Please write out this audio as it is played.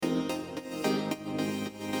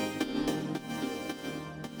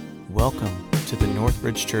Welcome to the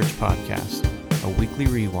Northbridge Church Podcast, a weekly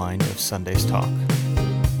rewind of Sunday's talk.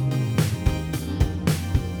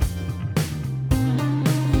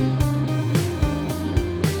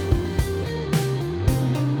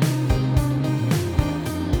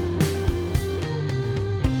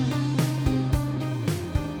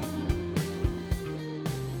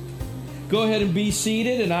 Go ahead and be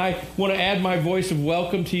seated, and I want to add my voice of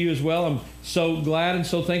welcome to you as well. I'm so glad and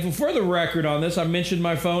so thankful. For the record on this, I mentioned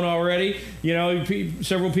my phone already. You know,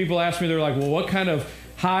 several people asked me, they're like, well, what kind of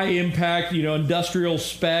high impact, industrial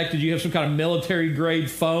spec? Did you have some kind of military grade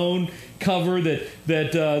phone cover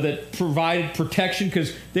that provided protection?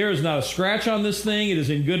 Because there is not a scratch on this thing. It is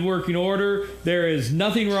in good working order. There is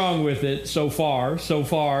nothing wrong with it so far.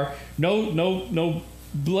 No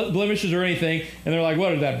blemishes or anything. And they're like,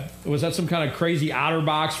 what is that? Was that some kind of crazy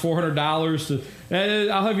OtterBox, $400?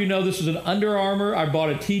 I'll have you know, this is an Under Armour. I bought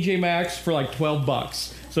a TJ Maxx for like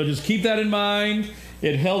 $12. So just keep that in mind.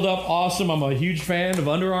 It held up awesome. I'm a huge fan of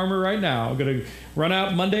Under Armour right now. I'm going to run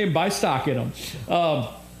out Monday and buy stock in them.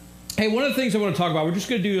 Hey, one of the things I want to talk about, we're just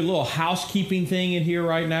going to do a little housekeeping thing in here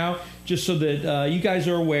right now, just so that you guys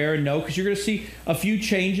are aware and know, because you're going to see a few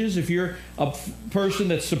changes. If you're a person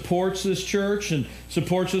that supports this church and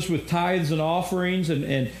supports us with tithes and offerings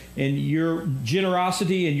and your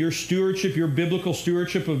generosity and your stewardship, your biblical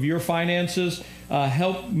stewardship of your finances,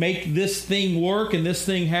 help make this thing work and this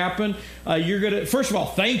thing happen, you're going to, first of all,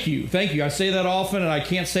 thank you. I say that often and I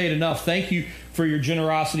can't say it enough. Thank you for your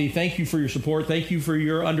generosity. Thank you for your support. Thank you for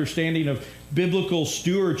your understanding of biblical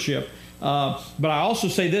stewardship. But I also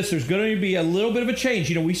say this, there's going to be a little bit of a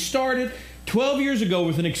change. We started 12 years ago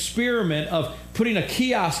with an experiment of putting a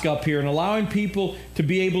kiosk up here and allowing people to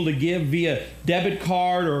be able to give via debit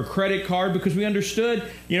card or a credit card, because we understood,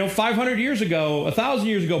 500 years ago, 1,000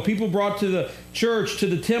 years ago, people brought to the church, to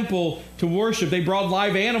the temple to worship. They brought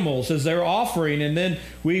live animals as their offering, and then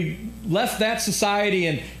we left that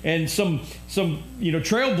society, and some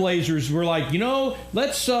trailblazers were like,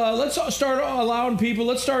 let's start allowing people,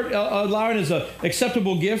 let's start allowing as an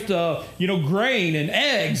acceptable gift, grain and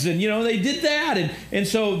eggs, and they did that, and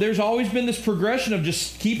so there's always been this progression of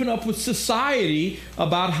just keeping up with society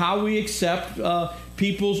about how we accept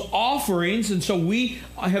people's offerings. And so we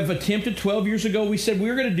have attempted 12 years ago, we said we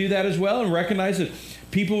were going to do that as well, and recognize that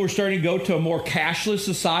people were starting to go to a more cashless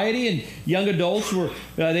society, and young adults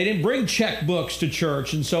they didn't bring checkbooks to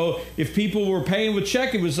church. And so if people were paying with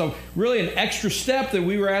check, it was really an extra step that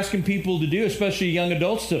we were asking people to do, especially young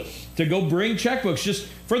adults, to go bring checkbooks. Just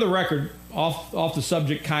for the record, off the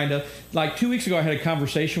subject, kind of, like 2 weeks ago, I had a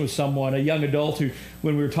conversation with someone, a young adult, who,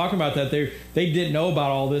 when we were talking about that, they didn't know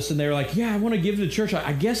about all this, and they were like, yeah, I want to give to the church.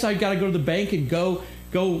 I guess I got to go to the bank and go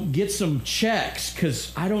get some checks,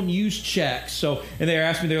 because I don't use checks. So, and they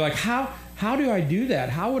asked me, they're like, how do I do that?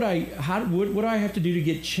 What do I have to do to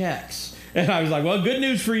get checks? And I was like, well, good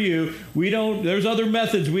news for you. There's other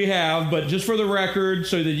methods we have, but just for the record,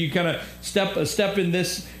 so that you kind of step in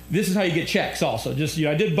this is how you get checks also. Just,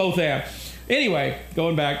 I did both apps. Anyway,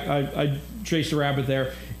 going back, I traced a rabbit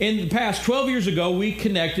there. In the past, 12 years ago, we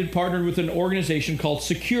partnered with an organization called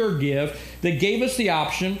Secure Give that gave us the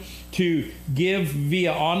option to give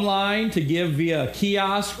via online, to give via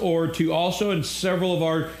kiosk, or to also, and several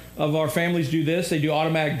of our families do this, they do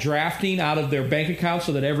automatic drafting out of their bank account,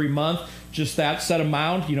 so that every month, just that set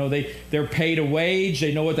amount, they're paid a wage,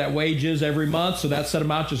 they know what that wage is every month, so that set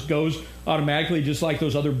amount just goes automatically, just like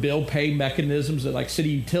those other bill pay mechanisms that like City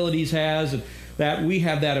Utilities has, and that we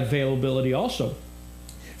have that availability also.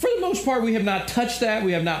 For the most part, we have not touched that,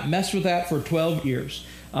 we have not messed with that for 12 years,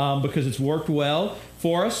 because it's worked well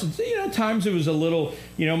for us. Times it was a little,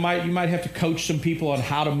 you might have to coach some people on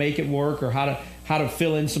how to make it work, or how to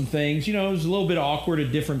fill in some things. It was a little bit awkward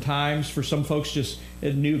at different times for some folks, just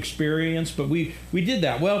a new experience, but we did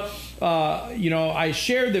that. Well, I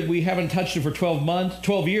shared that we haven't touched it for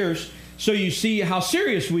 12 years, so you see how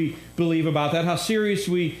serious we believe about that, how serious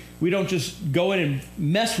we don't just go in and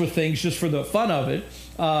mess with things just for the fun of it.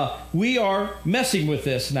 We are messing with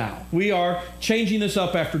this now. We are changing this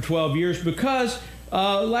up after 12 years, because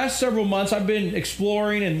last several months I've been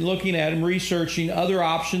exploring and looking at and researching other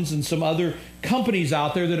options and some other companies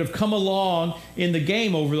out there that have come along in the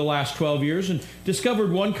game over the last 12 years, and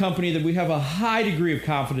discovered one company that we have a high degree of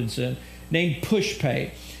confidence in, named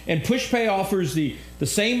PushPay. And PushPay offers the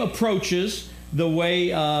same approaches the way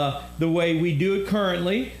we do it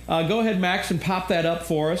currently. Go ahead, Max, and pop that up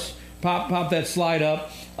for us. Pop that slide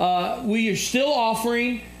up. We are still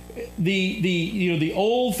offering the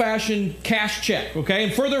old-fashioned cash check, okay?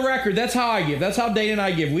 And for the record, that's how I give. That's how Dana and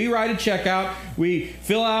I give. We write a check out, we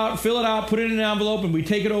fill it out, put it in an envelope, and we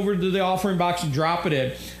take it over to the offering box and drop it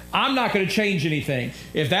in. I'm not going to change anything.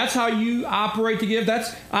 If that's how you operate to give,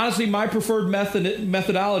 that's honestly my preferred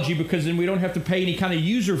methodology, because then we don't have to pay any kind of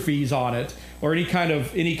user fees on it, or any kind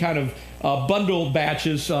of bundled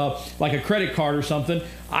batches like a credit card or something.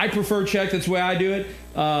 I prefer check. That's the way I do it.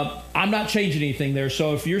 I'm not changing anything there.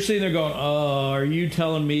 So if you're sitting there going, "Oh, are you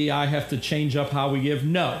telling me I have to change up how we give?"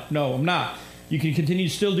 No, I'm not. You can continue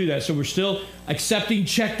to still do that. So we're still accepting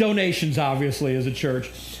check donations, obviously, as a church.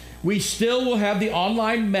 We still will have the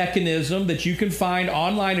online mechanism that you can find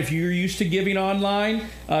online if you're used to giving online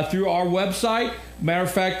through our website. Matter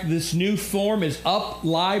of fact, this new form is up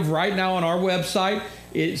live right now on our website,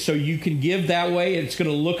 so you can give that way. It's going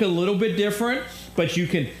to look a little bit different, but you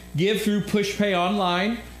can give through PushPay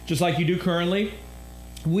online, just like you do currently.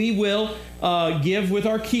 We will give with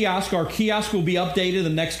our kiosk. Our kiosk will be updated in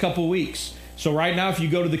the next couple weeks. So right now, if you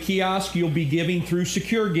go to the kiosk, you'll be giving through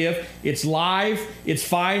Secure Give. It's live. It's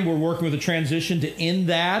fine. We're working with a transition to end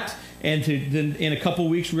that. And then in a couple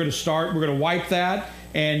of weeks, we're going to wipe that.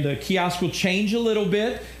 And the kiosk will change a little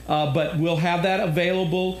bit, but we'll have that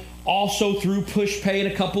available also through PushPay in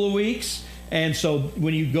a couple of weeks. And so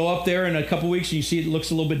when you go up there in a couple of weeks and you see it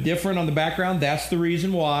looks a little bit different on the background, that's the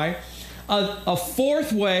reason why. A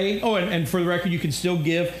fourth way, and for the record, you can still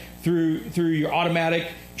give through your automatic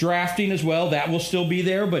drafting as well. That will still be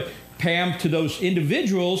there, but Pam, to those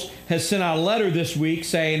individuals, has sent out a letter this week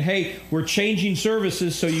saying, hey, we're changing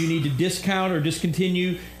services, so you need to discount or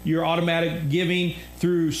discontinue your automatic giving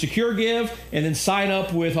through Secure Give, and then sign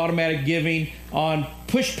up with automatic giving on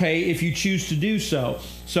PushPay if you choose to do so.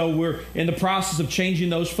 So we're in the process of changing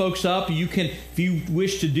those folks up. You can, if you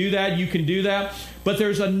wish to do that, you can do that. But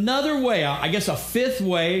there's another way, I guess a fifth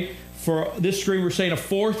way. For this screen, we're saying a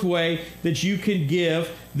fourth way that you can give,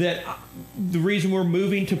 that the reason we're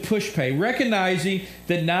moving to PushPay, recognizing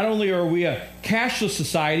that not only are we a cashless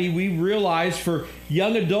society, we realize for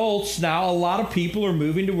young adults now, a lot of people are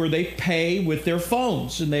moving to where they pay with their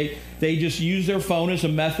phones, and they just use their phone as a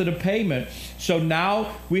method of payment. So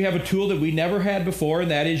now we have a tool that we never had before, and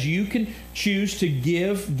that is you can choose to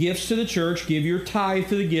give gifts to the church, give your tithe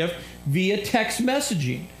to the gift via text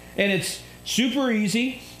messaging. And it's super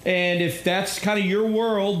easy. And if that's kind of your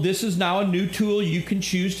world, this is now a new tool you can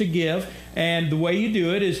choose to give. And the way you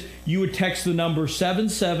do it is you would text the number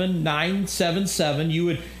 77977. You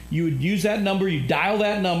would use that number, you dial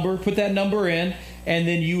that number, put that number in, and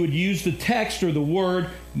then you would use the text or the word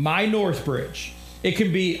My Northbridge. It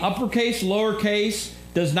can be uppercase, lowercase,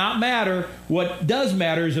 does not matter. What does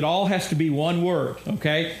matter is it all has to be one word,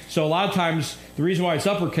 okay? So a lot of times the reason why it's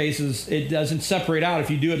uppercase is it doesn't separate out. If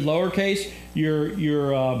you do it lowercase, your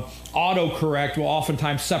autocorrect will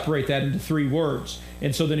oftentimes separate that into 3 words.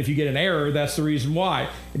 And so then if you get an error, that's the reason why.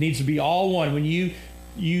 It needs to be all one. When you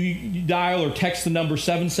dial or text the number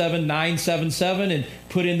 77977 and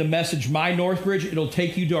put in the message My Northbridge, it'll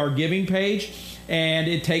take you to our giving page, and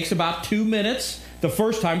it takes about 2 minutes the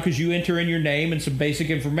first time because you enter in your name and some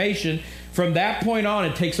basic information. From that point on,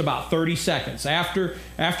 it takes about 30 seconds. After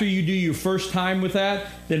you do your first time with that,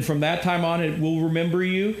 then from that time on, it will remember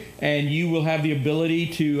you, and you will have the ability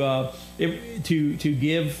to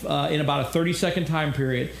give in about a 30-second time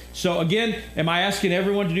period. So again, am I asking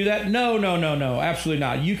everyone to do that? No, absolutely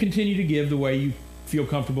not. You continue to give the way you feel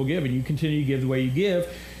comfortable giving. You continue to give the way you give.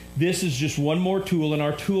 This is just one more tool in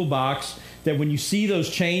our toolbox that when you see those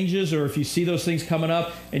changes, or if you see those things coming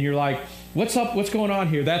up and you're like, what's up? What's going on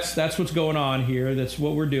here? That's what's going on here. That's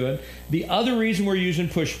what we're doing. The other reason we're using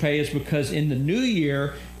PushPay is because in the new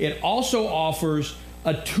year, it also offers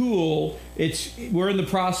a tool. We're in the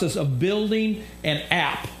process of building an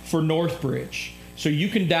app for Northbridge. So you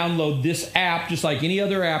can download this app just like any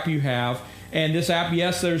other app you have. And this app,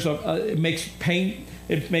 yes, it makes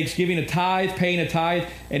giving a tithe, paying a tithe,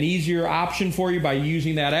 an easier option for you by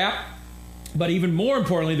using that app. But even more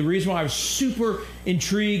importantly, the reason why I was super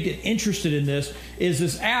intrigued and interested in this is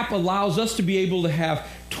this app allows us to be able to have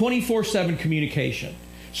 24/7 communication.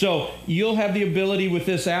 So you'll have the ability with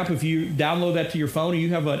this app, if you download that to your phone and you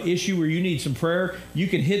have an issue where you need some prayer, you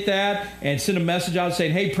can hit that and send a message out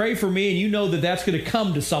saying, hey, pray for me. And you know that that's going to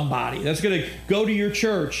come to somebody. That's going to go to your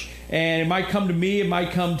church. And it might come to me. It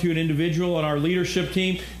might come to an individual on our leadership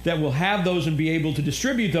team that will have those and be able to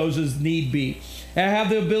distribute those as need be. And I have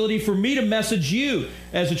the ability for me to message you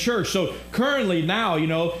as a church. So currently now,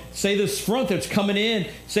 say this front that's coming in,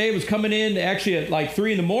 say it was coming in actually at like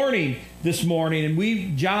 3 a.m. this morning,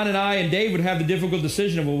 and John and I and Dave would have the difficult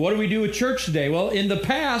decision of, well, what do we do with church today? Well, in the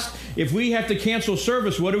past, if we have to cancel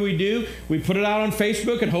service, what do? We put it out on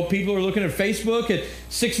Facebook and hope people are looking at Facebook at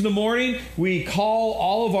 6 in the morning. We call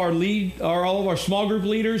all of our small group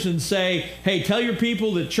leaders and say, hey, tell your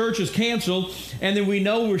people that church is canceled, and then we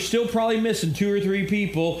know we're still probably missing 2 or 3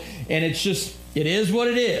 people, and it is what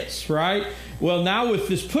it is, right? Well, now with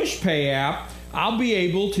this PushPay app, I'll be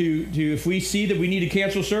able to, if we see that we need to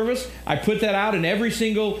cancel service, I put that out, and every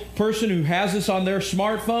single person who has this on their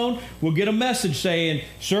smartphone will get a message saying,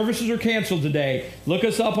 services are canceled today. Look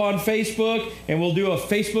us up on Facebook, and we'll do a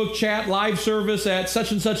Facebook chat live service at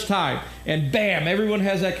such and such time. And bam, everyone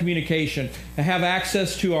has that communication. And have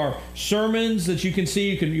access to our sermons that you can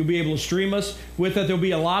see. You'll be able to stream us with it. There'll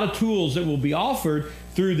be a lot of tools that will be offered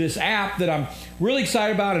through this app that I'm really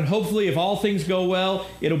excited about, and hopefully if all things go well,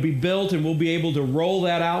 it'll be built and we'll be able to roll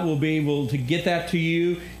that out. We'll be able to get that to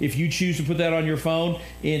you if you choose to put that on your phone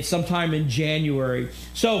sometime in January.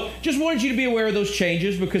 So just wanted you to be aware of those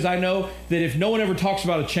changes, because I know that if no one ever talks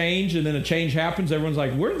about a change and then a change happens, everyone's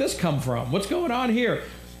like, where did this come from? What's going on here?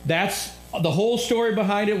 That's the whole story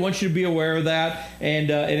behind it. I want you to be aware of that and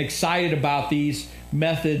excited about these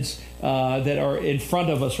methods that are in front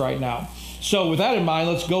of us right now. So with that in mind,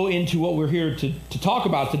 let's go into what we're here to talk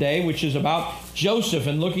about today, which is about Joseph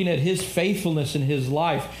and looking at his faithfulness in his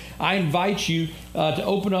life. I invite you to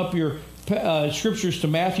open up your scriptures to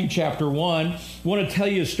Matthew chapter 1. I want to tell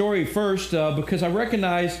you a story first because I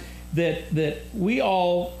recognize that we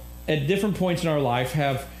all, at different points in our life,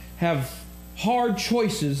 have hard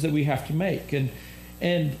choices that we have to make.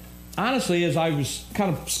 And honestly, as I was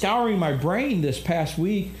kind of scouring my brain this past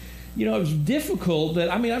week, it was difficult.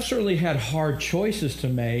 I've certainly had hard choices to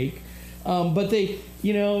make, but I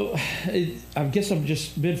guess I've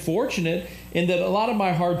just been fortunate in that a lot of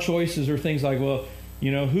my hard choices are things like, well,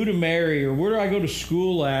 who to marry, or where do I go to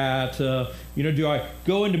school at? Do I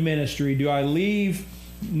go into ministry? Do I leave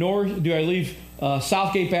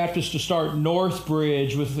Southgate Baptist to start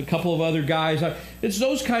Northbridge with a couple of other guys? It's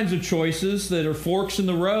those kinds of choices that are forks in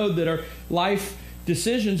the road that are life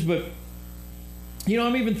decisions, but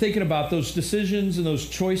I'm even thinking about those decisions and those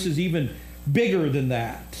choices even bigger than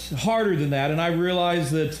that, harder than that. And I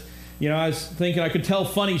realized that, I was thinking I could tell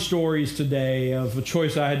funny stories today of a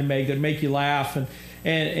choice I had to make that make you laugh, and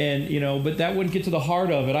but that wouldn't get to the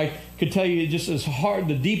heart of it. I could tell you just as hard,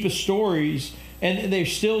 the deepest stories, and they're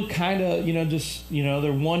still kind of,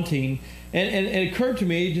 they're wanting. And it occurred to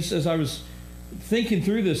me, just as I was thinking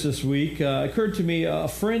through this week, it occurred to me a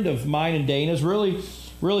friend of mine and Dana's, really,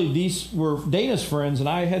 these were Dana's friends, and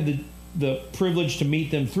I had the privilege to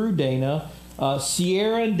meet them through Dana.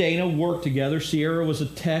 Sierra and Dana worked together. Sierra was a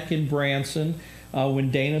tech in Branson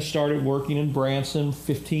when Dana started working in Branson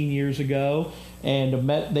 15 years ago, and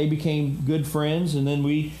they became good friends. And then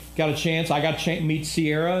I got a chance to meet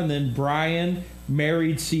Sierra, and then Brian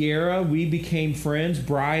married Sierra. We became friends.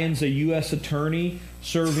 Brian's a U.S. attorney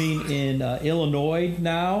serving in Illinois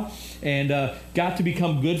now, and got to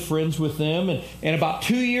become good friends with them. And about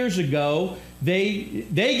 2 years ago, they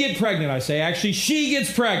get pregnant, I say. Actually, she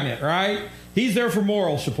gets pregnant, right? He's there for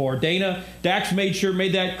moral support. Dax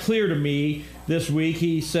made that clear to me this week.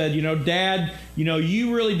 He said, Dad,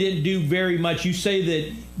 you really didn't do very much. You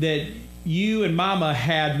say that you and Mama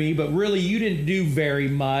had me, but really you didn't do very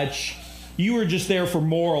much. You were just there for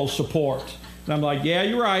moral support. And I'm like, yeah,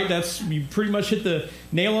 you're right. You pretty much hit the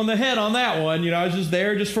nail on the head on that one. I was just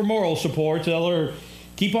there just for moral support. Tell her,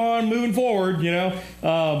 keep on moving forward,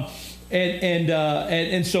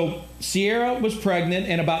 And so Sierra was pregnant,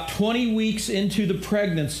 and about 20 weeks into the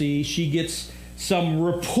pregnancy, she gets some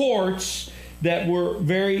reports that were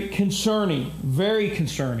very concerning, very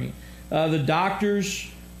concerning. The doctors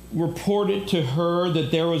reported to her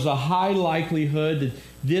that there was a high likelihood that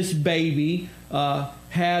this baby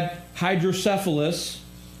had hydrocephalus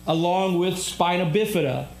along with spina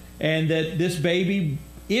bifida, and that this baby,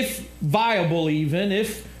 if viable even,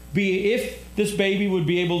 if this baby would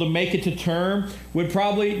be able to make it to term, would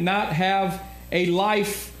probably not have a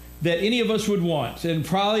life that any of us would want, and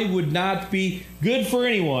probably would not be good for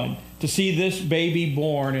anyone to see this baby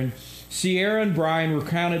born. And Sierra and Brian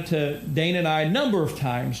recounted to Dana and I a number of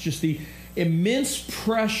times just the immense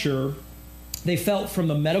pressure they felt from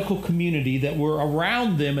the medical community that were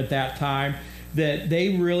around them at that time, that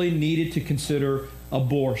they really needed to consider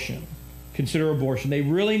abortion. They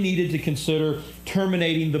really needed to consider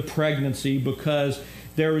terminating the pregnancy, because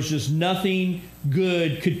there was just nothing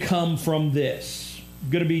good could come from this.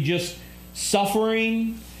 Going to be just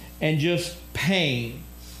suffering and just pain.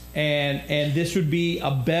 And this would be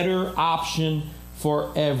a better option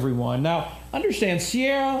for everyone. Now, understand,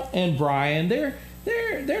 Sierra and Brian, they're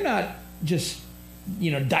not just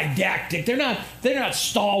didactic. They're not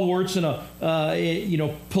stalwarts in a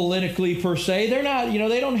politically per se. They're not,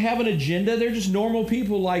 they don't have an agenda. They're just normal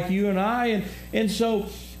people like you and I. And so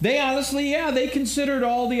they honestly, they considered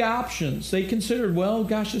all the options. They considered, well,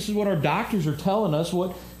 gosh, this is what our doctors are telling us.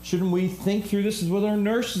 What shouldn't we think through this? Is what our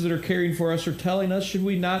nurses that are caring for us are telling us. Should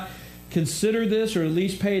we not consider this or at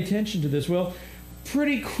least pay attention to this? Well,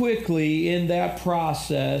 pretty quickly in that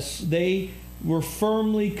process, they were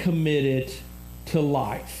firmly committed to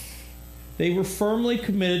life. They were firmly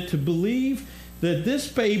committed to believe that this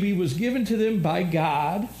baby was given to them by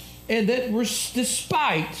God, and that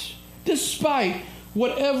despite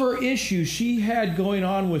whatever issues she had going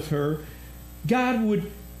on with her, God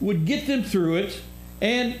would get them through it,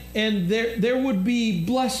 and there would be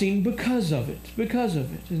blessing because of it.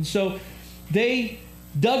 And so they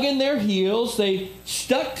dug in their heels. They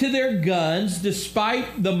stuck to their guns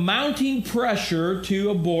despite the mounting pressure to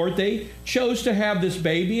abort. They chose to have this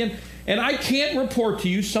baby. And I can't report to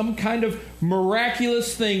you some kind of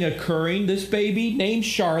miraculous thing occurring. This baby named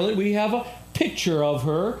Charlotte, we have a picture of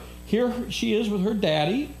her. Here she is with her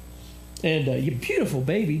daddy. And beautiful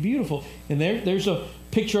baby, beautiful. And there's a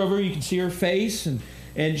picture of her. You can see her face.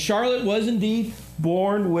 And Charlotte was indeed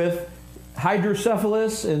born with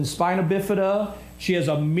hydrocephalus and spina bifida. She has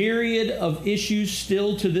a myriad of issues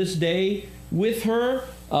still to this day with her.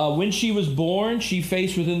 When she was born, she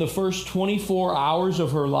faced within the first 24 hours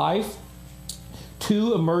of her life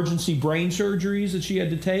 2 emergency brain surgeries that she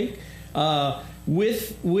had to take.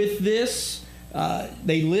 With this,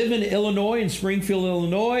 they live in Illinois, in Springfield,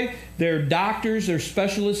 Illinois. They're doctors, they're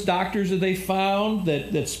specialist doctors that they found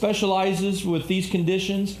that specializes with these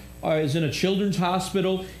conditions. Is in a children's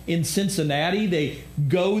hospital in Cincinnati. They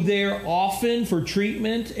go there often for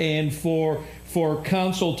treatment and for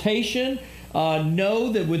consultation.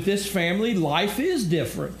 Know that with this family, life is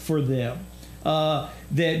different for them. That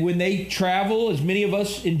when they travel, as many of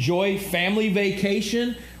us enjoy family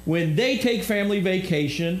vacation, when they take family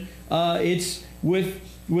vacation, it's with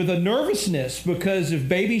a nervousness, because if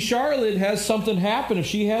baby Charlotte has something happen, if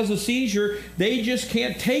she has a seizure, they just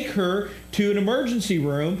can't take her to an emergency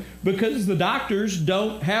room because the doctors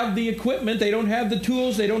don't have the equipment, they don't have the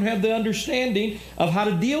tools, they don't have the understanding of how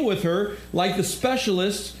to deal with her like the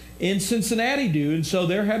specialists in Cincinnati do. And so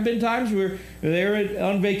there have been times where they're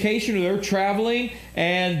on vacation or they're traveling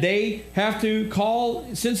and they have to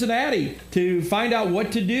call Cincinnati to find out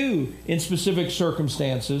what to do in specific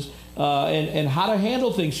circumstances. And how to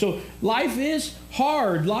handle things. So life is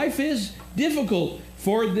hard. Life is difficult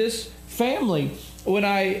for this family. When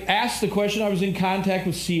I asked the question, I was in contact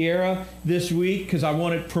with Sierra this week because I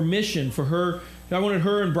wanted permission for her. I wanted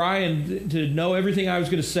her and Brian to know everything I was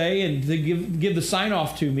going to say and to give the sign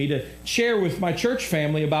off to me to share with my church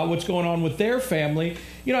family about what's going on with their family.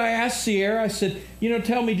 I asked Sierra, I said,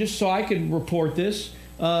 tell me just so I can report this.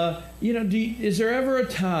 Is there ever a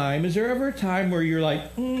time where you're like,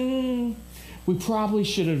 we probably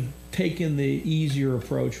should have taken the easier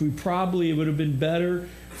approach. It would have been better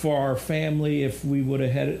for our family if we would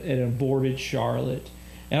have had an aborted Charlotte.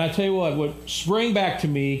 And I tell you what sprang back to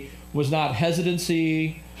me was not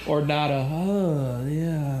hesitancy or not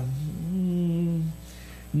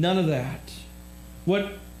none of that.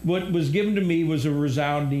 What was given to me was a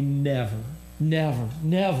resounding never.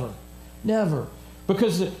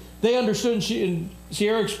 Because they understood, and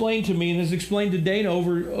Sierra explained to me and has explained to Dana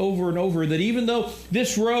over and over that even though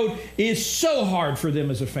this road is so hard for them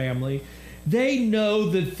as a family, they know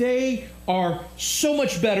that they are so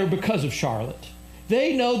much better because of Charlotte.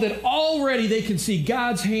 They know that already they can see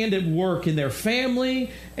God's hand at work in their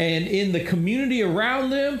family and in the community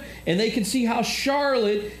around them, and they can see how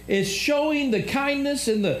Charlotte is showing the kindness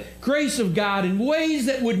and the grace of God in ways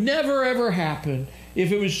that would never ever happen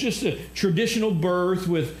if it was just a traditional birth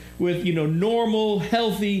with normal,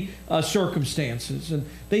 healthy circumstances. And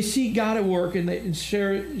they see God at work, and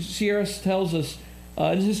Sierra tells us,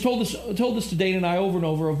 and has told us to Dana and I over and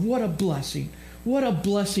over of what a blessing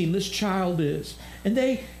this child is. And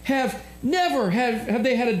they have never have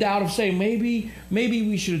they had a doubt of saying maybe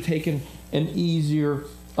we should have taken an easier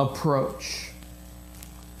approach.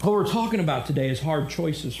 What we're talking about today is hard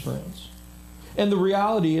choices, friends. And the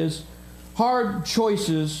reality is, hard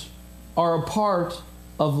choices are a part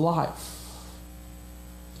of life.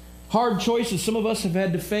 Hard choices. Some of us have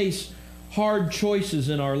had to face hard choices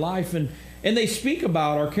in our life, and they speak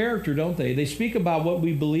about our character, don't they? They speak about what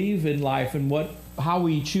we believe in life and how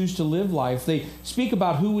we choose to live life. They speak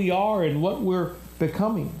about who we are and what we're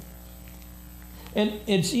becoming. And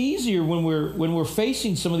it's easier when we're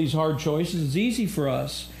facing some of these hard choices. It's easy for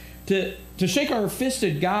us to shake our fist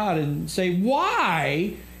at God and say,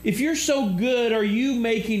 why, if you're so good, are you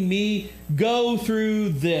making me go through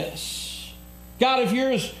this? God, if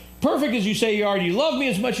you're as perfect as you say you are, and you love me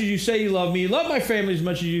as much as you say you love me, you love my family as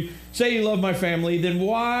much as you say you love my family, then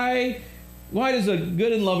why does a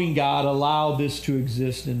good and loving God allow this to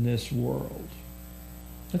exist in this world?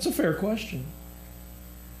 That's a fair question.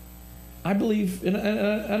 I believe, and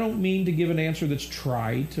I don't mean to give an answer that's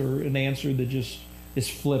trite or an answer that just is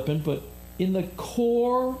flippant, but in the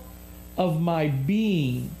core of my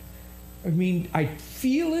being, I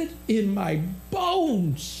feel it in my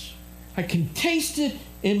bones. I can taste it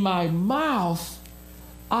in my mouth.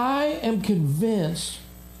 I am convinced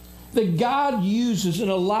that God uses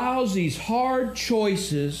and allows these hard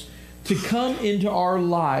choices to come into our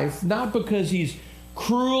life, not because He's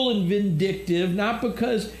cruel and vindictive, not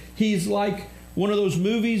because He's like one of those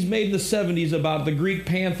movies made in the 70s about the Greek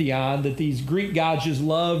pantheon, that these Greek gods just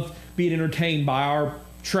loved being entertained by our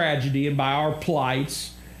tragedy and by our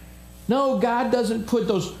plights. No, God doesn't put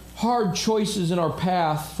those hard choices in our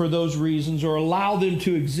path for those reasons or allow them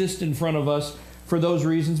to exist in front of us for those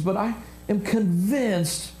reasons. But I am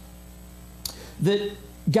convinced that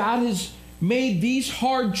God has made these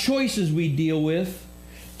hard choices we deal with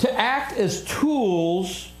to act as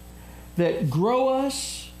tools that grow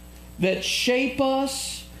us, that shape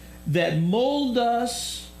us, that mold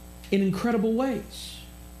us in incredible ways.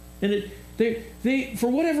 And they, for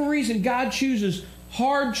whatever reason, God chooses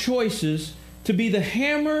hard choices to be the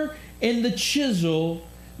hammer and the chisel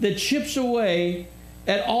that chips away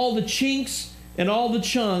at all the chinks and all the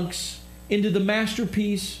chunks into the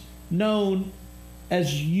masterpiece known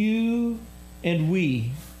as you and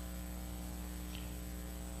we.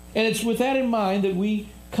 And it's with that in mind that we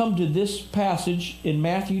come to this passage in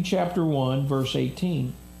Matthew chapter 1, verse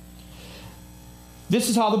 18. This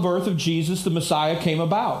is how the birth of Jesus, the Messiah, came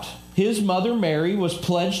about. His mother Mary was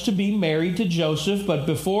pledged to be married to Joseph, but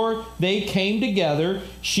before they came together,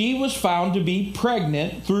 she was found to be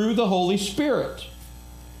pregnant through the Holy Spirit.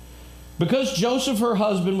 Because Joseph, her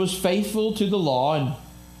husband, was faithful to the law and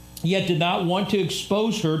yet did not want to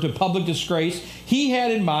expose her to public disgrace, he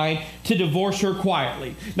had in mind to divorce her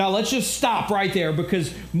quietly. Now let's just stop right there,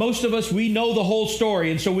 because most of us, we know the whole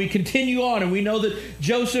story, and so we continue on, and we know that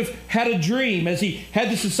Joseph had a dream as he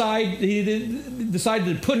had to decide. He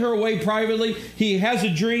decided to put her away privately. He has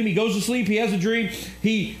a dream. He goes to sleep. He has a dream.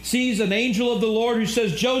 He sees an angel of the Lord who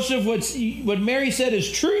says, Joseph, what Mary said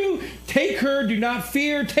is true. Take her. Do not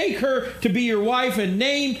fear. Take her to be your wife, and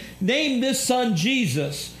name this son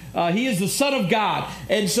Jesus. He is the Son of God.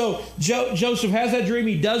 And so Joseph has that dream.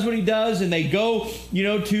 He does what he does, and they go,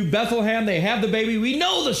 to Bethlehem. They have the baby. We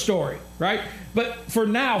know the story, right? But for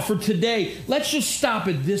now, for today, let's just stop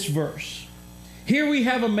at this verse. Here we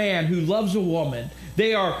have a man who loves a woman.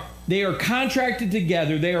 They are contracted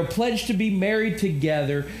together. They are pledged to be married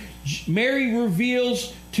together. Mary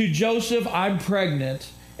reveals to Joseph, I'm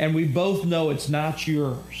pregnant, and we both know it's not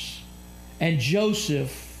yours. And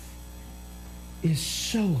Joseph is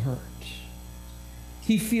so hurt.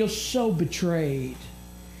 He feels so betrayed.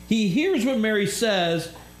 He hears what Mary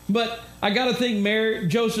says, but I got to think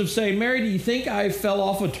Joseph saying, Mary, do you think I fell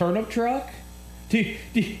off a turnip truck? Do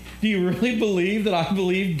you really believe that I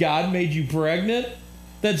believe God made you pregnant?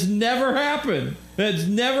 That's never happened. That's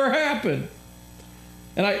never happened.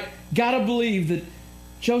 And I got to believe that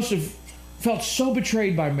Joseph felt so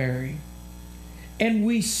betrayed by Mary. And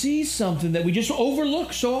we see something that we just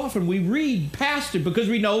overlook so often. We read past it because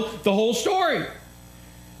we know the whole story.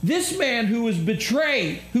 This man who was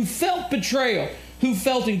betrayed, who felt betrayal, who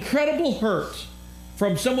felt incredible hurt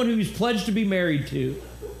from someone who he's pledged to be married to,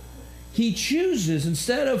 he chooses,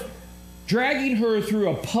 instead of dragging her through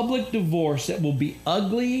a public divorce that will be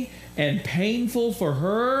ugly and painful for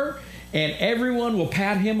her, and everyone will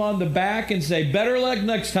pat him on the back and say, better luck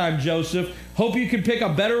next time, Joseph. Hope you can pick a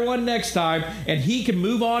better one next time, and he can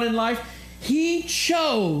move on in life. He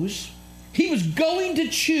was going to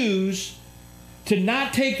choose to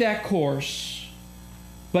not take that course,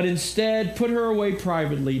 but instead put her away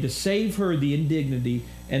privately to save her the indignity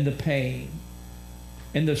and the pain.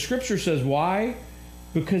 And the scripture says, why?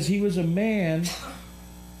 Because he was a man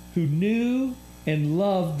who knew and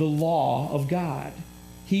loved the law of God.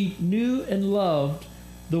 He knew and loved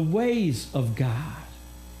the ways of God.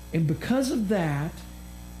 And because of that,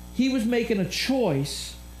 he was making a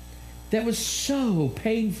choice that was so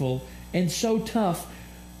painful and so tough,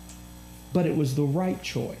 but it was the right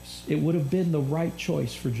choice. It would have been the right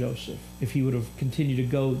choice for Joseph if he would have continued to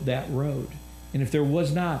go that road, and if there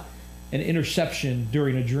was not an interception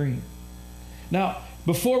during a dream. Now,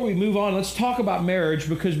 before we move on, let's talk about marriage,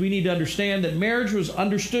 because we need to understand that marriage was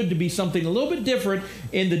understood to be something a little bit different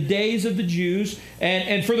in the days of the Jews.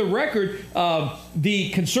 And for the record, the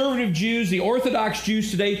conservative Jews, the Orthodox Jews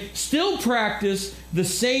today still practice the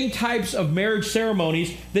same types of marriage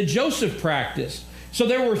ceremonies that Joseph practiced. So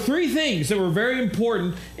there were three things that were very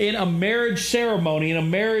important in a marriage ceremony,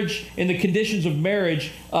 in the conditions of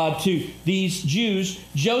marriage to these Jews.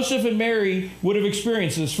 Joseph and Mary would have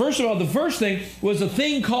experienced this. First of all, the first thing was a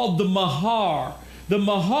thing called the mahar. The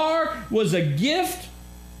mahar was a gift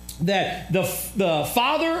that the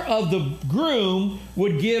father of the groom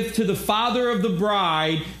would give to the father of the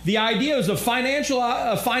bride. The idea was a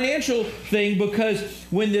financial thing, because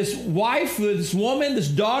when this wife, this woman, this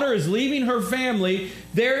daughter is leaving her family,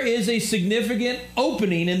 there is a significant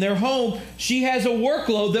opening in their home. She has a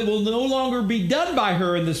workload that will no longer be done by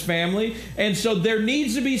her in this family. And so there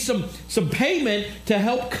needs to be some payment to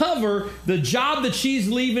help cover the job that she's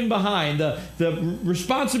leaving behind, the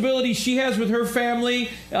responsibility she has with her family.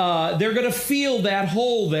 They're going to feel that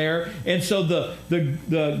hole there. And so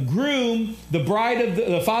the groom, the bride of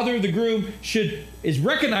the father of the groom is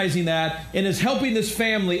recognizing that and is helping this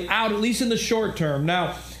family out, at least in the short term.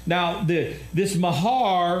 Now this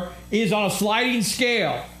mahar is on a sliding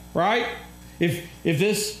scale, right? If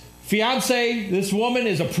this fiance, this woman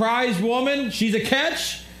is a prized woman, she's a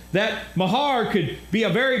catch, that mahar could be a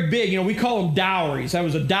very big, we call them dowries. That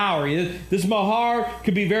was a dowry. This mahar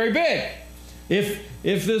could be very big. If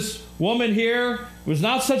this woman here was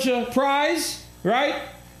not such a prize, right?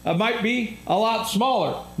 It might be a lot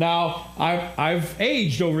smaller. Now, I've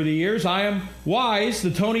aged over the years. I am wise. The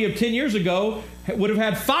Tony of 10 years ago would have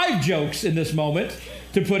had 5 jokes in this moment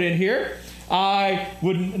to put in here. I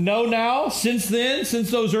would know now, since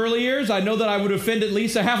those early years, I know that I would offend at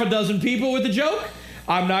least a half a dozen people with a joke.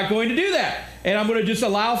 I'm not going to do that. And I'm going to just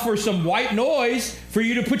allow for some white noise for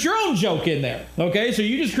you to put your own joke in there. Okay? So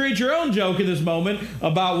you just create your own joke in this moment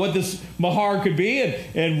about what this mahar could be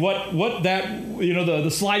and what that,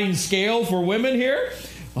 the sliding scale for women here.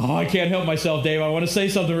 Oh, I can't help myself, Dave. I want to say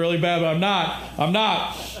something really bad, but I'm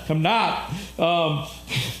not.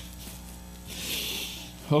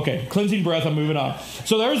 Okay, cleansing breath, I'm moving on.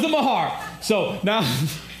 So there's the mahar. So now...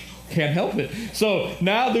 Can't help it. So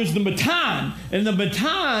now there's the matan, and the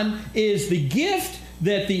matan is the gift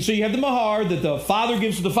so you have the mahar that the father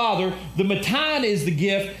gives to the father. The matan is the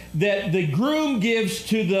gift that the groom gives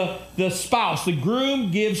to the spouse. The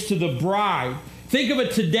groom gives to the bride. Think of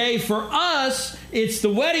it today. For us, it's the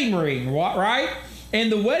wedding ring, right? And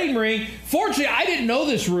the wedding ring, fortunately, I didn't know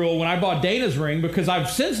this rule when I bought Dana's ring, because I've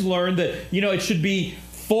since learned that, it should be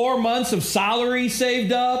 4 months of salary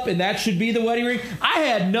saved up, and that should be the wedding ring. I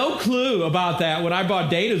had no clue about that when I bought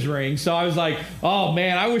Dana's ring. So I was like, oh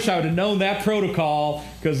man, I wish I would have known that protocol,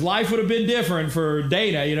 because life would have been different for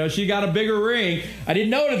Dana. She got a bigger ring. I didn't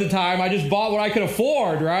know it at the time. I just bought what I could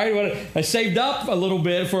afford, right? I saved up a little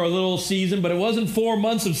bit for a little season, but it wasn't 4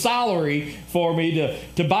 months of salary for me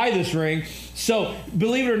to buy this ring. So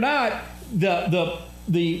believe it or not,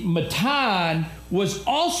 the matan was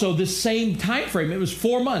also the same time frame. It was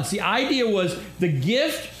 4 months. The idea was the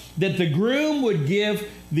gift that the groom would give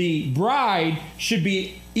the bride should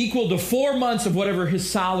be equal to 4 months of whatever his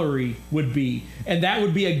salary would be. And that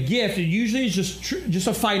would be a gift. It usually is just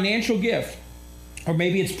a financial gift. Or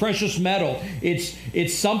maybe it's precious metal.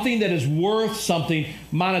 It's something that is worth something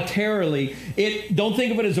monetarily. Don't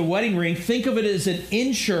think of it as a wedding ring. Think of it as an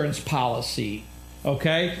insurance policy.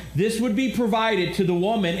 Okay, this would be provided to the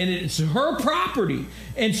woman, and it's her property.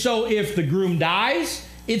 And so if the groom dies,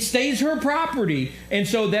 it stays her property. And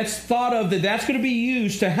so that's thought of that's going to be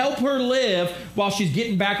used to help her live while she's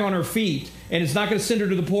getting back on her feet. And it's not going to send her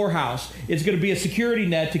to the poorhouse. It's going to be a security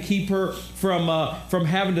net to keep her from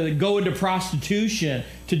having to go into prostitution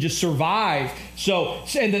to just survive. So,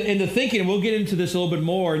 and the thinking, and we'll get into this a little bit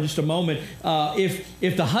more in just a moment.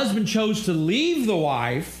 If the husband chose to leave the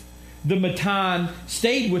wife, the matan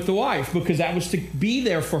stayed with the wife, because that was to be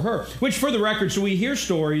there for her. Which, for the record, so we hear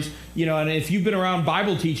stories, and if you've been around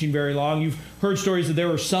Bible teaching very long, you've heard stories that there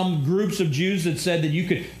were some groups of Jews that said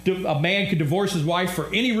that a man could divorce his wife for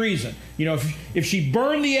any reason. If she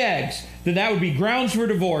burned the eggs, then that would be grounds for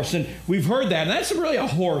divorce. And we've heard that, and that's really a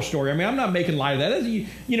horror story. I mean, I'm not making light of that.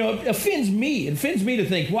 It offends me. It offends me to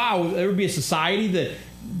think, wow, there would be a society that,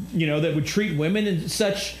 that would treat women in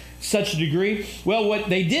such a degree. Well, what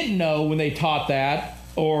they didn't know when they taught that,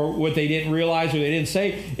 or what they didn't realize or they didn't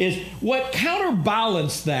say, is what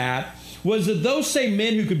counterbalanced that was that those same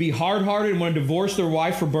men who could be hard-hearted and want to divorce their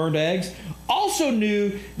wife for burned eggs also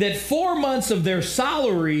knew that 4 months of their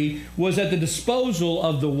salary was at the disposal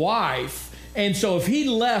of the wife. And so if he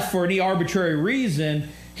left for any arbitrary reason,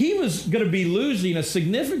 he was going to be losing a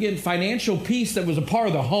significant financial piece that was a part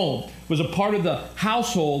of the home, was a part of the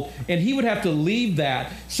household, and he would have to leave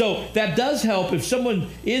that. So that does help if someone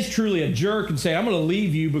is truly a jerk and say, I'm going to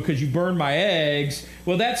leave you because you burned my eggs.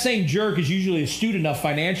 Well, that same jerk is usually astute enough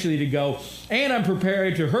financially to go, and I'm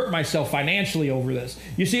prepared to hurt myself financially over this.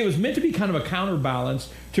 You see, it was meant to be kind of a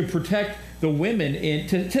counterbalance to protect the women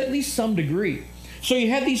to at least some degree. So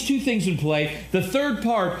you had these two things in play. The third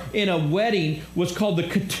part in a wedding was called the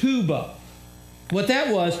ketubah. What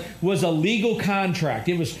that was a legal contract.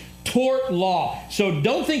 It was tort law. So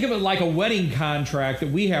don't think of it like a wedding contract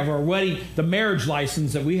that we have, or the marriage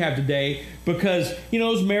license that we have today, because,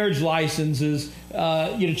 those marriage licenses,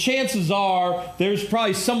 chances are there's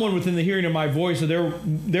probably someone within the hearing of my voice that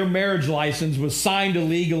their marriage license was signed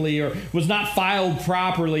illegally or was not filed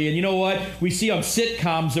properly. And you know what? We see on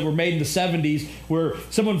sitcoms that were made in the 70s where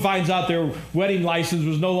someone finds out their wedding license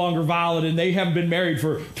was no longer valid and they haven't been married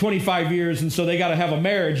for 25 years, and so they got to have a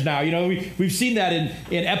marriage now. We've seen that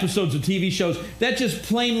in episodes of TV shows. That just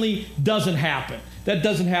plainly doesn't happen. That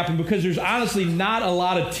doesn't happen because there's honestly not a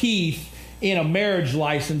lot of teeth in a marriage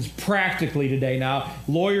license practically today. Now,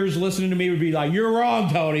 lawyers listening to me would be like, "You're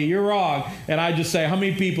wrong, Tony. You're wrong." And I just say, how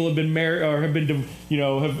many people have been married or have been,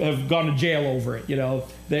 have gone to jail over it?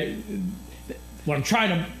 What I'm trying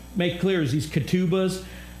to make clear is these ketubahs,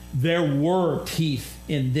 there were teeth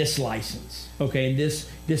in this license, okay, in this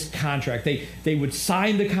contract. They would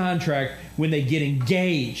sign the contract when they get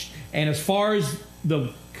engaged. And as far as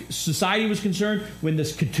the society was concerned, when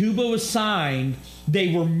this ketubah was signed,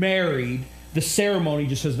 they were married. The ceremony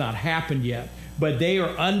just has not happened yet, but they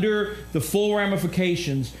are under the full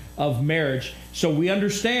ramifications of marriage. So we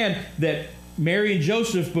understand that Mary and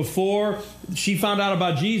Joseph, before she found out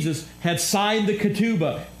about Jesus, had signed the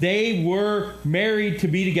ketubah. They were married to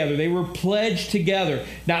be together. They were pledged together.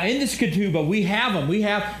 Now, in this ketubah, we have them. We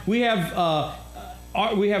have.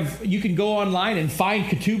 You can go online and find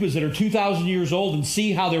ketubahs that are 2,000 years old and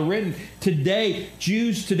see how they're written. Today,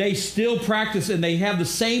 Jews today still practice, and they have the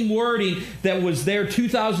same wording that was there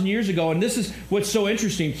 2,000 years ago. And this is what's so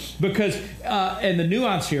interesting, because, and the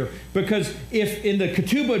nuance here, because if in the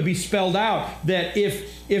ketubah it'd be spelled out that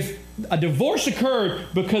if a divorce occurred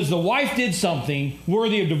because the wife did something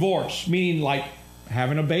worthy of divorce, meaning like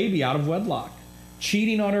having a baby out of wedlock,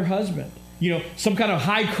 cheating on her husband, some kind of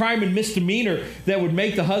high crime and misdemeanor that would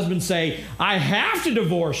make the husband say, I have to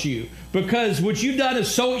divorce you because what you've done is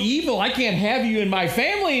so evil, I can't have you in my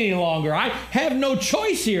family any longer. I have no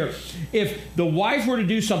choice here. If the wife were to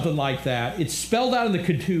do something like that, it's spelled out in the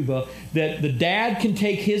ketubah that the dad can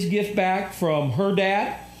take his gift back from her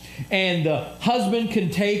dad, and the husband can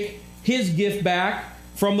take his gift back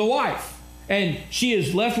from the wife. And she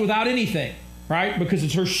is left without anything, right? Because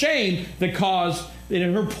it's her shame that caused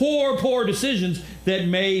her poor decisions that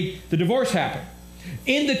made the divorce happen.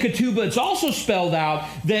 In the ketubah, it's also spelled out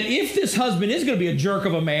that if this husband is going to be a jerk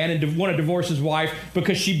of a man and want to divorce his wife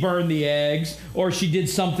because she burned the eggs or she did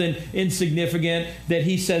something insignificant that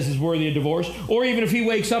he says is worthy of divorce, or even if he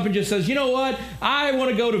wakes up and just says, you know what, I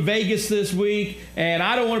want to go to Vegas this week and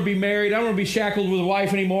I don't want to be married, I don't want to be shackled with a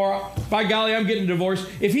wife anymore, by golly, I'm getting a divorce.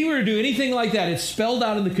 If he were to do anything like that, it's spelled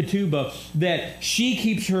out in the ketubah that she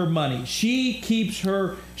keeps her money. She keeps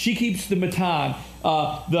the matan.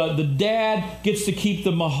 The dad gets to keep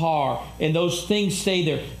the mahar, and those things stay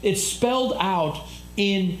there. It's spelled out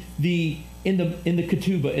in the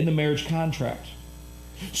ketubah, in the marriage contract.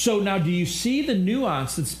 So now, do you see the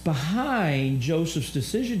nuance that's behind Joseph's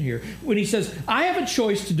decision here when he says, I have a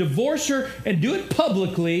choice to divorce her and do it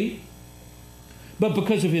publicly, but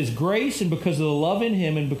because of his grace and because of the love in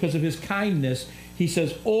him and because of his kindness, he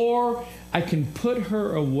says, or I can put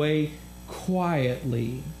her away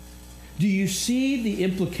quietly. Do you see the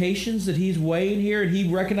implications that he's weighing here, and he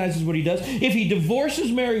recognizes what he does? If he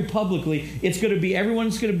divorces Mary publicly,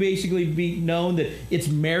 everyone's going to basically be known that it's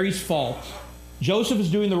Mary's fault. Joseph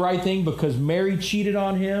is doing the right thing because Mary cheated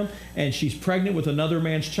on him and she's pregnant with another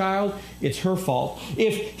man's child. It's her fault.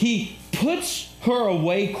 If he puts her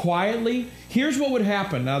away quietly, here's what would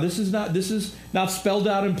happen. Now, this is not spelled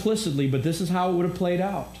out implicitly, but this is how it would have played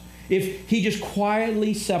out. If he just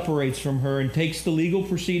quietly separates from her and takes the legal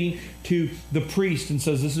proceeding to the priest and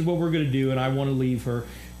says, this is what we're going to do and I want to leave her.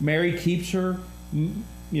 Mary keeps her,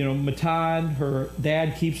 matan, her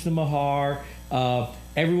dad keeps the mahar.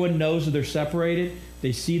 Everyone knows that they're separated.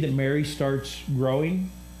 They see that Mary starts growing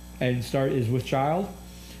and is with child.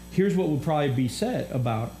 Here's what would probably be said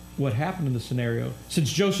about what happened in the scenario.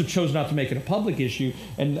 Since Joseph chose not to make it a public issue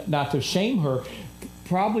and not to shame her,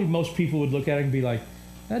 probably most people would look at it and be like,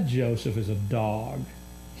 that Joseph is a dog.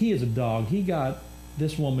 he is a dog. He got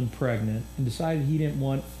this woman pregnant and decided he didn't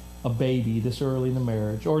want a baby this early in the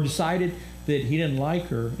marriage, or decided that he didn't like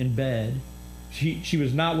her in bed. She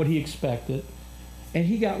was not what he expected, and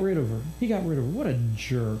he got rid of her. What a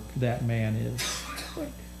jerk that man is.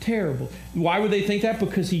 Terrible. Why would they think that?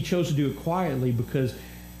 Because he chose to do it quietly, because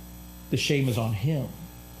the shame is on him,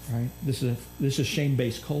 right? This is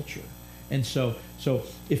shame-based culture. And so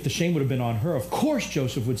if the shame would have been on her, of course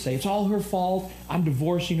Joseph would say, it's all her fault. I'm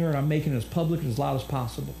divorcing her, and I'm making it as public and as loud as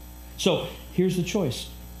possible. So here's the choice: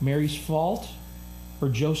 Mary's fault or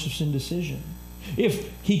Joseph's indecision. If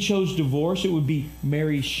he chose divorce, it would be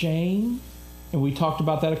Mary's shame. And we talked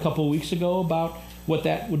about that a couple of weeks ago, about what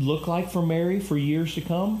that would look like for Mary for years to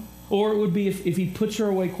come. Or it would be if he puts her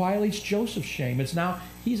away quietly, it's Joseph's shame. It's now,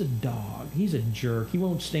 he's a dog. He's a jerk. He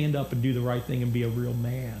won't stand up and do the right thing and be a real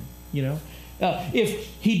man. If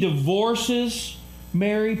he divorces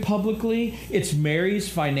Mary publicly, it's Mary's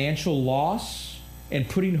financial loss and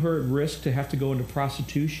putting her at risk to have to go into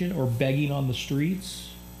prostitution or begging on the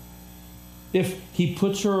streets. If he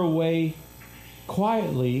puts her away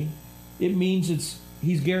quietly, it means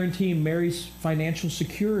he's guaranteeing Mary's financial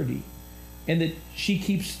security, and that she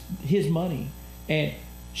keeps his money and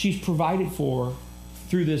she's provided for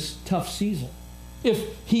through this tough season.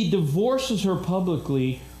 If he divorces her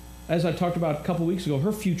publicly, as I talked about a couple weeks ago,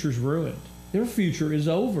 her future's ruined. Their future is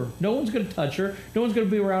over. No one's going to touch her. No one's going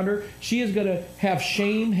to be around her. She is going to have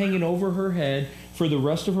shame hanging over her head for the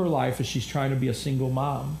rest of her life as she's trying to be a single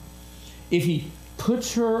mom. If he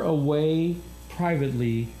puts her away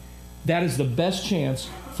privately, that is the best chance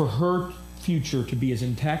for her future to be as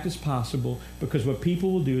intact as possible, because what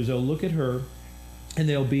people will do is they'll look at her and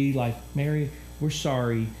they'll be like, Mary, we're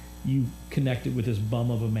sorry you connected with this bum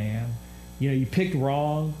of a man. You picked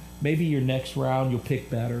wrong. Maybe your next round you'll pick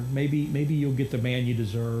better. Maybe you'll get the man you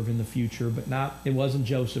deserve in the future, but it wasn't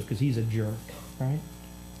Joseph, because he's a jerk, right?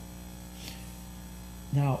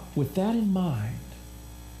 Now, with that in mind,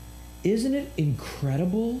 isn't it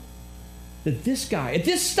incredible that this guy, at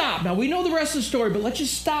this stop, now we know the rest of the story, but let's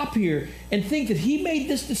just stop here and think that he made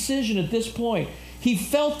this decision at this point. He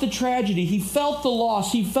felt the tragedy. He felt the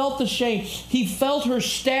loss. He felt the shame. He felt her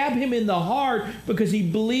stab him in the heart because he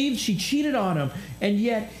believed she cheated on him. And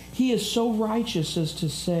yet he is so righteous as to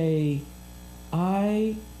say,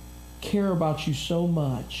 I care about you so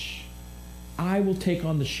much. I will take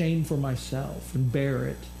on the shame for myself and bear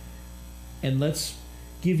it. And let's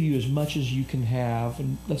give you as much as you can have,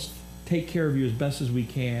 and let's take care of you as best as we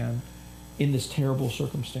can in this terrible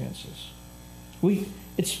circumstances.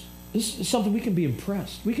 This is something we can be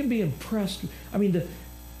impressed. We can be impressed. I mean,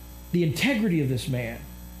 the integrity of this man,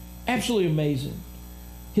 absolutely amazing.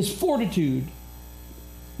 His fortitude,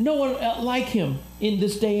 no one like him in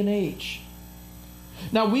this day and age.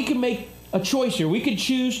 Now, we can make a choice here. We could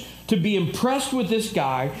choose to be impressed with this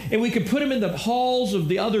guy, and we could put him in the halls of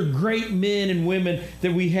the other great men and women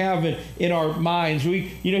that we have in our minds.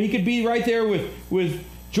 He could be right there with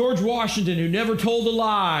George Washington, who never told a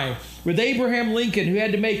lie, with Abraham Lincoln, who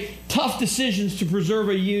had to make tough decisions to preserve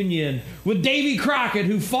a union, with Davy Crockett,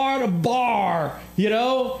 who fought a bar. We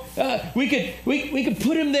could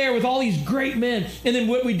put him there with all these great men, and then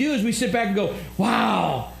what we do is we sit back and go,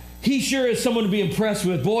 wow, he sure is someone to be impressed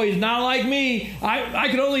with. Boy, he's not like me. I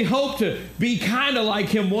could only hope to be kind of like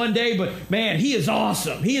him one day, but man, he is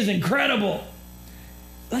awesome. He is incredible.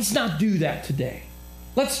 Let's not do that today.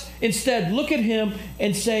 Let's instead look at him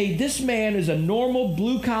and say, this man is a normal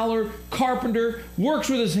blue-collar carpenter, works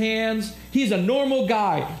with his hands. He's a normal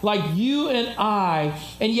guy like you and I,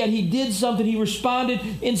 and yet he did something. He responded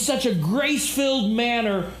in such a grace-filled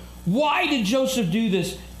manner. Why did Joseph do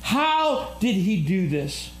this? How did he do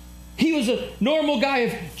this? He was a normal guy.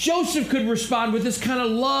 If Joseph could respond with this kind of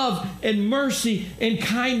love and mercy and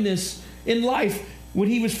kindness in life when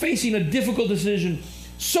he was facing a difficult decision,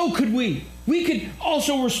 so could we. We could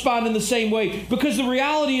also respond in the same way, because the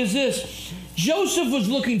reality is this: Joseph was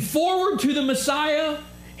looking forward to the Messiah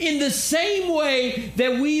in the same way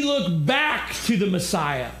that we look back to the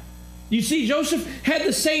Messiah. You see, Joseph had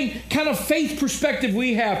the same kind of faith perspective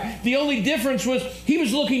we have. The only difference was he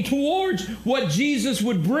was looking towards what Jesus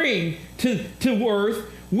would bring to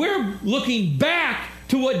earth. We're looking back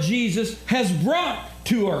to what Jesus has brought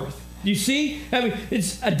to earth. You see? I mean,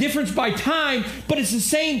 it's a difference by time, but it's the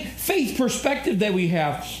same faith perspective that we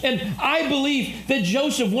have. And I believe that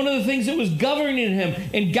Joseph, one of the things that was governing him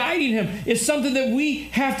and guiding him is something that we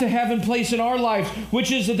have to have in place in our lives,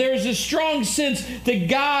 which is that there is a strong sense that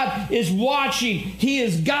God is watching, He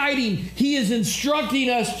is guiding, He is instructing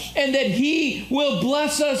us, and that He will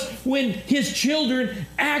bless us when His children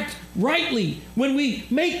act rightly, when we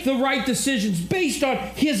make the right decisions based on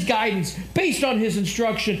His guidance, based on His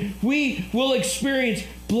instruction. We will experience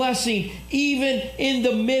blessing even in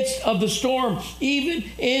the midst of the storm, even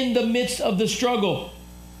in the midst of the struggle.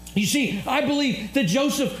 You see, I believe that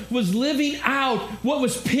Joseph was living out what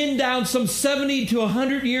was pinned down some 70 to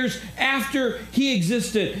 100 years after he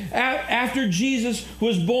existed, after Jesus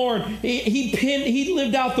was born. He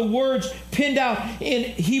lived out the words pinned out in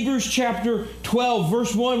Hebrews chapter 12,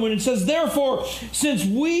 verse 1, when it says, "Therefore, since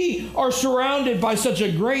we are surrounded by such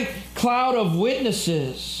a great cloud of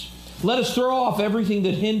witnesses, let us throw off everything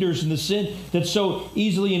that hinders and the sin that so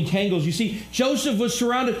easily entangles." You see, Joseph was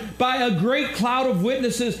surrounded by a great cloud of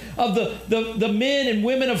witnesses of the men and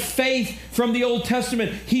women of faith from the Old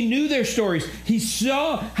Testament. He knew their stories. He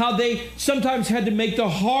saw how they sometimes had to make the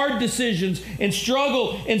hard decisions and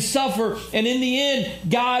struggle and suffer. And in the end,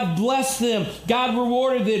 God blessed them. God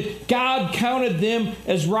rewarded them. God counted them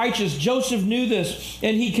as righteous. Joseph knew this,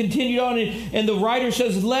 and he continued on. And the writer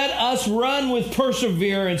says, "Let us run with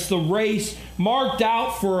perseverance the race marked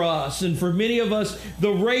out for us." And for many of us,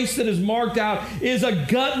 the race that is marked out is a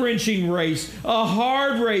gut-wrenching race, a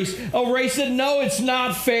hard race, a race that, no, it's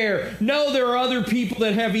not fair. No, there are other people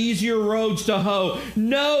that have easier roads to hoe.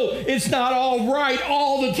 No, it's not all right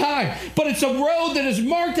all the time. But it's a road that is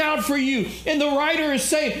marked out for you. And the writer is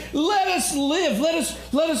saying, let us live.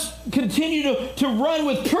 Let us continue to run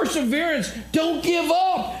with perseverance. Don't give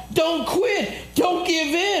up. Don't quit. Don't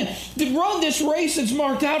give in. Run this race that's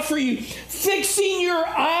marked out for you, fixing your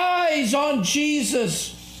eyes on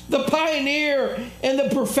Jesus, the pioneer and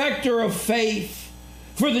the perfecter of faith.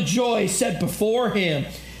 For the joy set before him,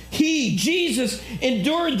 Jesus,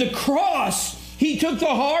 endured the cross. He took the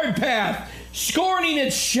hard path, scorning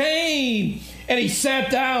its shame, and he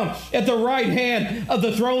sat down at the right hand of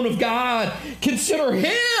the throne of God. Consider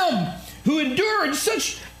him who endured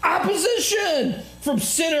such opposition from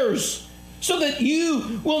sinners, so that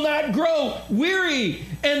you will not grow weary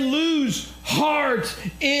and lose heart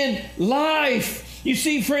in life. You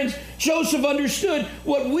see, friends, Joseph understood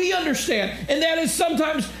what we understand, and that is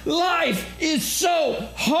sometimes life is so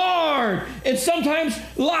hard, and sometimes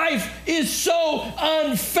life is so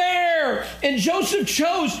unfair. And Joseph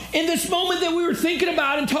chose, in this moment that we were thinking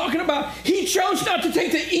about and talking about, he chose not to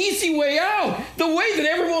take the easy way out, the way that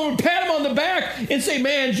everyone would pat him on the back and say,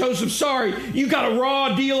 "Man, Joseph, sorry, you got a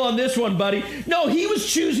raw deal on this one, buddy." No, he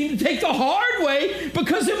was choosing to take the hard way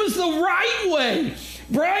because it was the right way.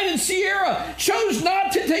 Brian and Sierra chose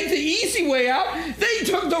not to take the easy way out. They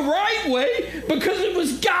took the right way because it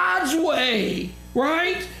was God's way,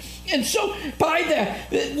 right? And so by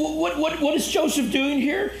that, what is Joseph doing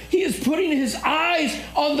here? He is putting his eyes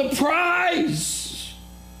on the prize,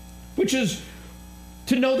 which is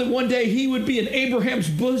to know that one day he would be in Abraham's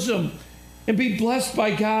bosom and be blessed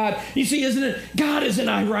by God. You see, isn't it? God is an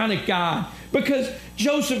ironic God, because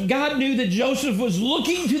God knew that Joseph was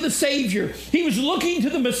looking to the Savior. He was looking to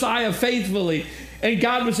the Messiah faithfully. And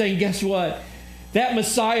God was saying, guess what? That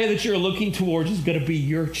Messiah that you're looking towards is going to be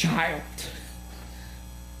your child.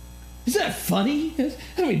 Isn't that funny?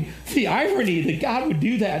 I mean, the irony that God would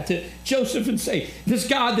do that to Joseph and say, this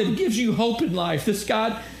God that gives you hope in life, this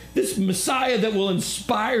God, this Messiah that will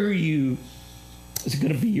inspire you is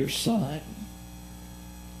going to be your son.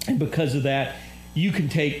 And because of that, you can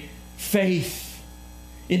take faith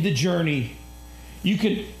in the journey. You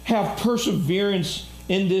can have perseverance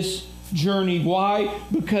in this journey. Why?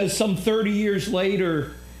 Because some 30 years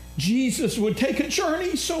later, Jesus would take a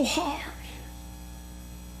journey so hard.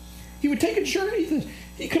 He would take a journey that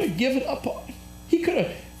he could have given up on. He could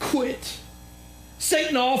have quit.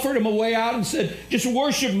 Satan offered him a way out and said, just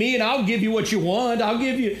worship me and I'll give you what you want.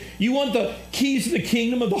 You want the keys to the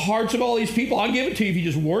kingdom of the hearts of all these people? I'll give it to you if you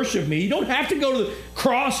just worship me. You don't have to go to the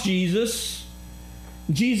cross, Jesus.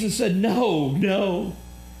 Jesus said, no.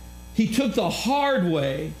 He took the hard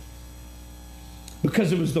way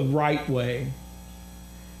because it was the right way.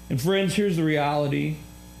 And friends, here's the reality.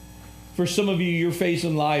 For some of you, you're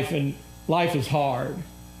facing life, and life is hard.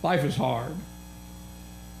 Life is hard.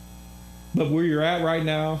 But where you're at right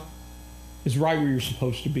now is right where you're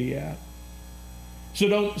supposed to be at. So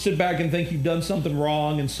don't sit back and think you've done something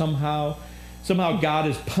wrong and somehow God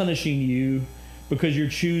is punishing you because you're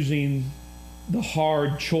choosing the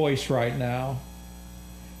hard choice right now.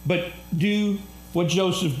 but do what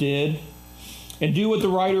Joseph did and do what the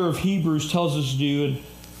writer of Hebrews tells us to do, and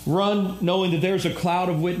run knowing that there's a cloud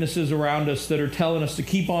of witnesses around us that are telling us to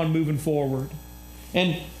keep on moving forward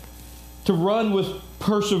and to run with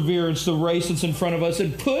perseverance the race that's in front of us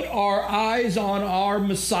and put our eyes on our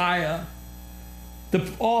Messiah,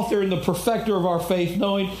 the author and the perfecter of our faith,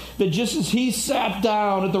 knowing that just as he sat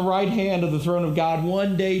down at the right hand of the throne of God,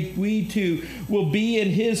 one day we too will be in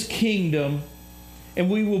his kingdom, and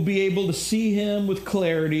we will be able to see him with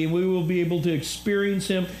clarity, and we will be able to experience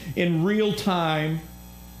him in real time,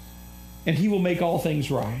 and he will make all things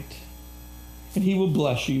right, and he will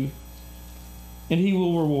bless you, and he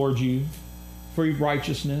will reward you for your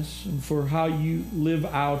righteousness and for how you live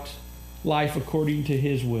out life according to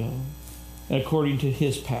his will and according to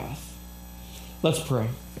his path. Let's pray.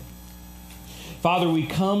 Father, we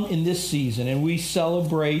come in this season and we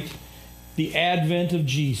celebrate the advent of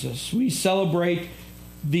Jesus. We celebrate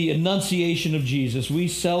the annunciation of Jesus. We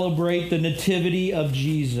celebrate the nativity of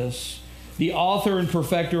Jesus, the author and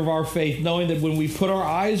perfecter of our faith, knowing that when we put our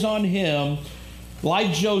eyes on him,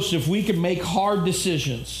 like Joseph, we can make hard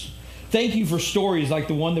decisions. Thank you for stories like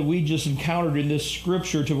the one that we just encountered in this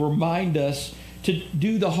scripture to remind us to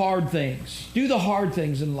do the hard things. Do the hard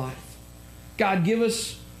things in life. God, give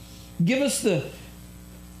us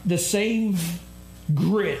the same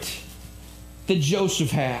grit that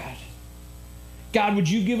Joseph had. God, would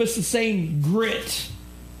you give us the same grit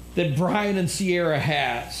that Brian and Sierra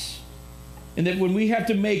has? And that when we have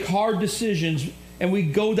to make hard decisions and we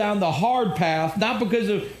go down the hard path, not because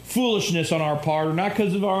of foolishness on our part or not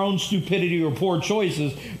because of our own stupidity or poor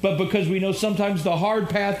choices, but because we know sometimes the hard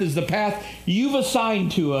path is the path you've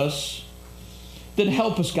assigned to us, then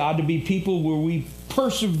help us, God, to be people where we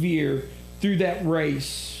persevere through that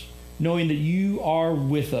race, knowing that you are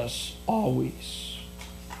with us always.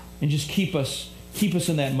 And just keep us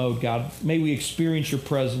in that mode, God. May we experience your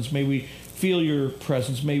presence. May we feel your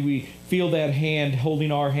presence. May we feel that hand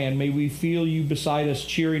holding our hand. May we feel you beside us,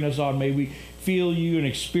 cheering us on. May we feel you and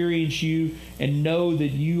experience you and know that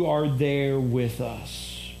you are there with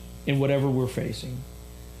us in whatever we're facing.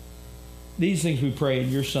 These things we pray in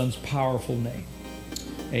your Son's powerful name.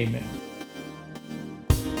 Amen.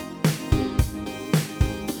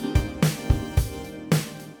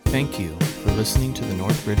 Thank you for listening to the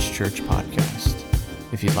Northridge Church podcast.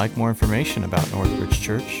 If you'd like more information about Northridge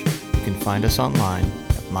Church, you can find us online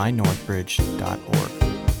at mynorthridge.org.